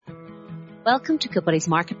Welcome to Goodbody's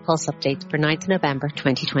Market Pulse Update for 9th November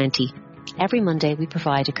 2020. Every Monday we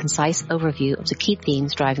provide a concise overview of the key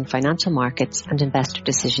themes driving financial markets and investor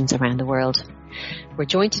decisions around the world. We're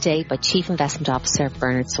joined today by Chief Investment Officer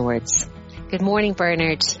Bernard Swords. Good morning,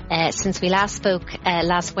 Bernard. Since we last spoke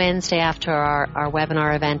last Wednesday after our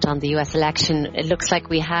webinar event on the US election, it looks like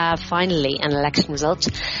we have finally an election result,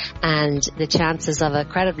 and the chances of a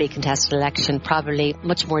credibly contested election probably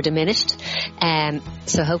much more diminished.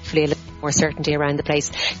 So hopefully a little more certainty around the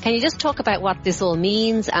place. Can you just talk about what this all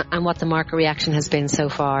means and what the market reaction has been so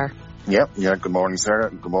far? Yeah. Good morning, Sarah.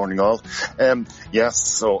 Good morning, all. Yes,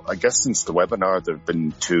 so I guess since the webinar, there have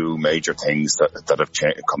been two major things that have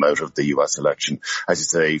come out of the US election. As you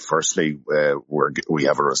say, firstly, we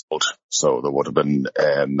have a result. So there would have been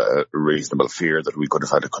a reasonable fear that we could have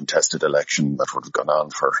had a contested election that would have gone on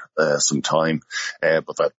for some time.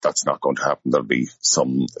 But that's not going to happen. There'll be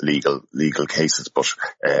some legal cases, but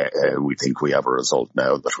we think we have a result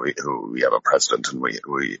now that we have a president and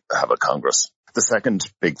we have a Congress. The second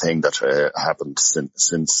big thing that happened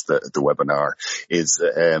since the webinar is,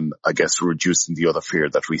 I guess, reducing the other fear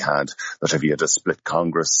that we had, that if you had a split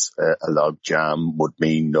Congress, a log jam would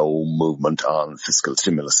mean no movement on fiscal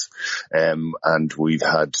stimulus. And we've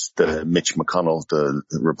had Mitch McConnell, the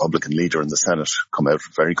Republican leader in the Senate, come out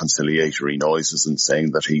with very conciliatory noises and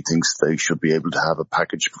saying that he thinks they should be able to have a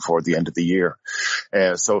package before the end of the year.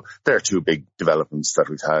 So there are two big developments that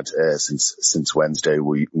we've had since Wednesday.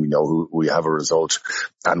 We know we have a result,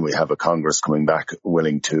 and we have a Congress coming back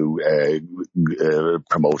willing to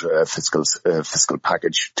promote a fiscal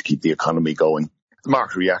package to keep the economy going. The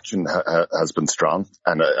market reaction has been strong,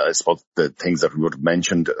 and I suppose the things that we would have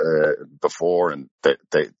mentioned before, and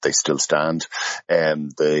they still stand.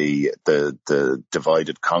 The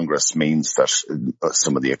divided Congress means that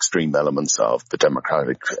some of the extreme elements of the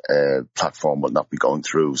Democratic platform will not be going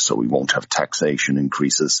through, so we won't have taxation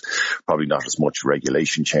increases, probably not as much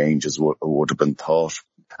regulation change as would have been thought.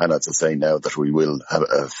 And as I say now that we will have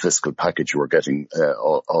a fiscal package, we're getting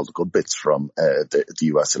all the good bits from the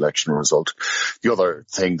US election result. The other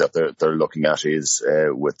thing that they're looking at is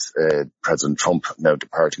with President Trump now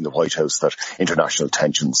departing the White House, that international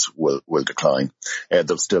tensions will decline.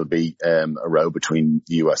 There'll still be a row between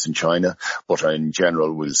the US and China, but in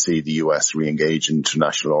general we'll see the US re-engage in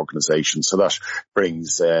international organizations. So that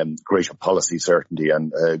brings greater policy certainty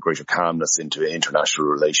and greater calmness into international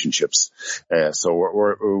relationships. So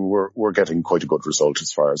we're getting quite a good result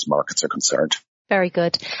as far as markets are concerned. Very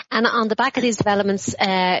good. And on the back of these developments,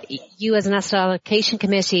 you as an asset allocation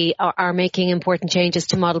committee are making important changes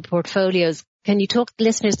to model portfolios. Can you talk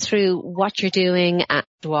listeners through what you're doing and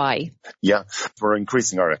why? Yeah, we're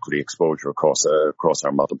increasing our equity exposure across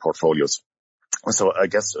our model portfolios. So I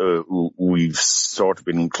guess we've sort of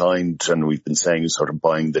been inclined, and we've been saying sort of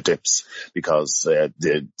buying the dips, because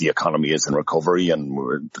the economy is in recovery, and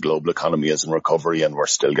the global economy is in recovery, and we're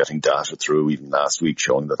still getting data through even last week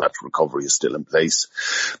showing that recovery is still in place.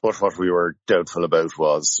 But what we were doubtful about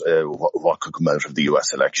was what could come out of the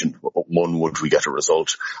US election. One, would we get a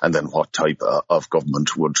result, and then what type of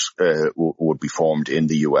government would be formed in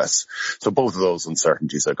the US. So both of those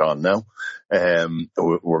uncertainties are gone now.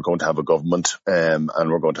 We're going to have a government, and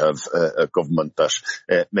we're going to have a government that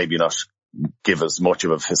maybe not give as much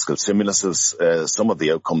of a fiscal stimulus as some of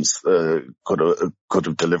the outcomes could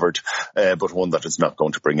have delivered, but one that is not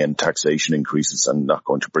going to bring in taxation increases and not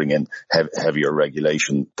going to bring in heavier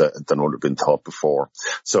regulation than would have been thought before.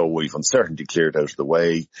 So we've uncertainty cleared out of the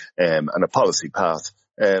way, and a policy path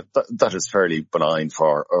that is fairly benign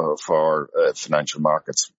for financial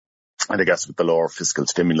markets. And I guess with the lower fiscal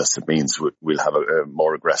stimulus, it means we'll have a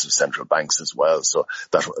more aggressive central banks as well. So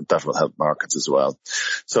that will help markets as well.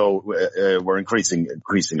 So we're increasing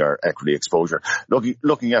our equity exposure.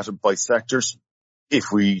 Looking at it by sectors, if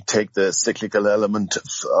we take the cyclical element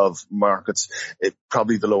of markets,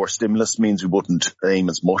 probably the lower stimulus means we wouldn't aim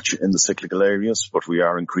as much in the cyclical areas, but we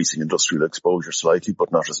are increasing industrial exposure slightly,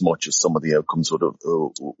 but not as much as some of the outcomes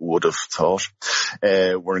would have thought.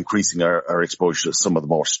 We're increasing our exposure to some of the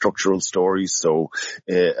more structural stories. So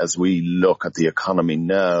as we look at the economy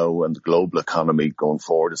now and the global economy going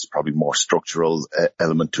forward, it's probably more structural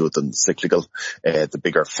element to it than cyclical. The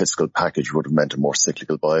bigger fiscal package would have meant a more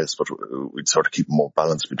cyclical bias, but we'd sort of keep more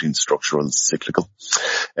balance between structural and cyclical.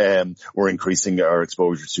 We're increasing our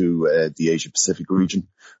exposure to the Asia Pacific region.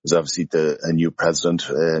 There's obviously a new president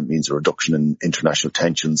means a reduction in international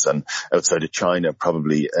tensions, and outside of China,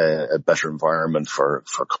 probably a better environment for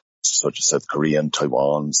such as South Korea and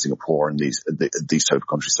Taiwan, Singapore, and these type of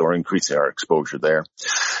countries. So we're increasing our exposure there.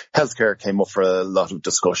 Healthcare came up for a lot of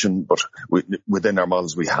discussion, but within our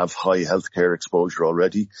models we have high healthcare exposure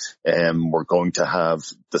already. We're going to have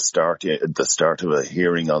the start of a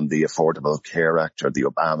hearing on the Affordable Care Act, or the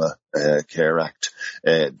Obama Care Act,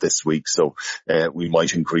 this week. So we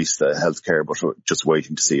might increase the healthcare, but we're just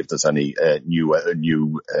waiting to see if there's any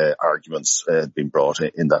new arguments being brought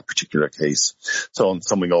in that particular case. So in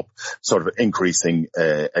summing up, sort of increasing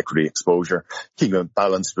equity exposure, keeping a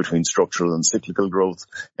balance between structural and cyclical growth,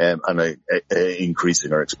 and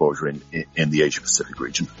increasing our exposure in the Asia Pacific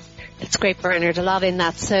region. It's great, Bernard. A lot in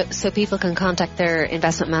that, so people can contact their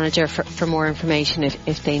investment manager for more information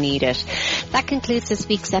if they need it. That concludes this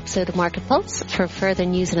week's episode of Market Pulse. For further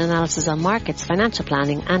news and analysis on markets, financial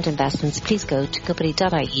planning and investments, please go to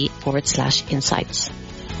goodbody.ie/insights.